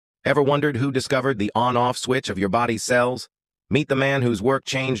Ever wondered who discovered the on-off switch of your body's cells? Meet the man whose work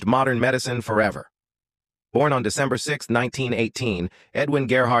changed modern medicine forever. Born on December 6, 1918, Edwin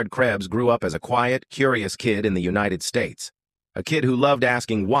Krebs grew up as a quiet, curious kid in the United States. A kid who loved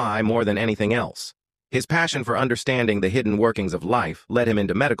asking why more than anything else. His passion for understanding the hidden workings of life led him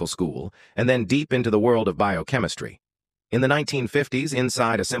into medical school and then deep into the world of biochemistry. In the 1950s,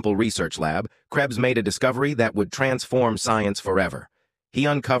 inside a simple research lab, Krebs made a discovery that would transform science forever. He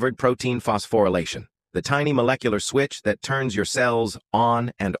uncovered protein phosphorylation, the tiny molecular switch that turns your cells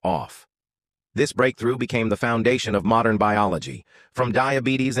on and off. This breakthrough became the foundation of modern biology, from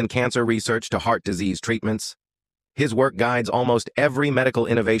diabetes and cancer research to heart disease treatments. His work guides almost every medical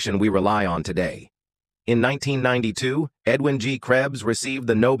innovation we rely on today. In 1992, Edwin G. Krebs received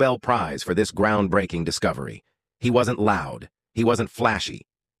the Nobel Prize for this groundbreaking discovery. He wasn't loud. He wasn't flashy.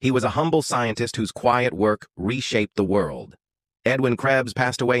 He was a humble scientist whose quiet work reshaped the world. Edwin Krebs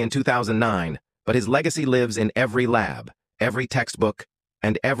passed away in 2009, but his legacy lives in every lab, every textbook,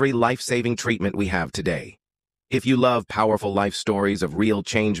 and every life-saving treatment we have today. If you love powerful life stories of real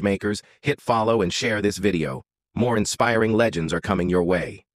change makers, hit follow and share this video. More inspiring legends are coming your way.